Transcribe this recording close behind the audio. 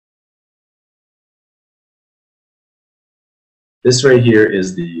this right here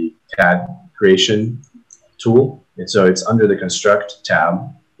is the CAD creation tool. And so it's under the construct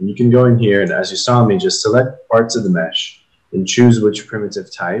tab. And you can go in here and, as you saw me, just select parts of the mesh and choose which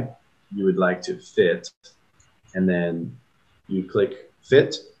primitive type you would like to fit. And then you click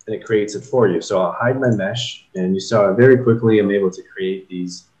fit and it creates it for you. So I'll hide my mesh, and you saw very quickly I'm able to create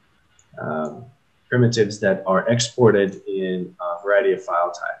these primitives that are exported in a variety of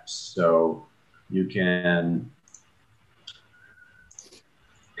file types. So you can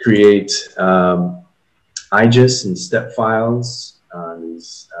create IGES and step files,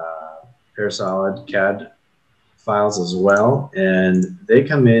 these Parasolid CAD files as well, and they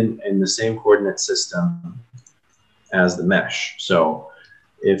come in the same coordinate system as the mesh. So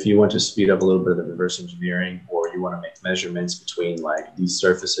if you want to speed up a little bit of the reverse engineering, or you want to make measurements between like these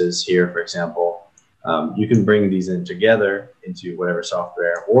surfaces here, for example, you can bring these in together into whatever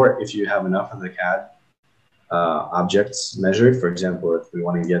software, or if you have enough of the CAD objects measured, for example, if we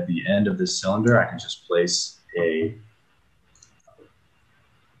want to get the end of this cylinder, I can just place a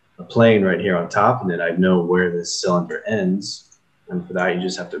plane right here on top, and then I'd know where this cylinder ends. And for that, you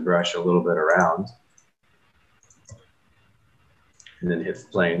just have to brush a little bit around and then hit the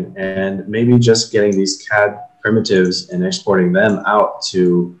plane. And maybe just getting these CAD primitives and exporting them out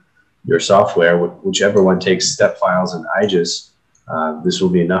to your software, whichever one takes step files and IGES, this will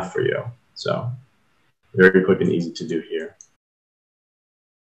be enough for you. So very quick and easy to do here.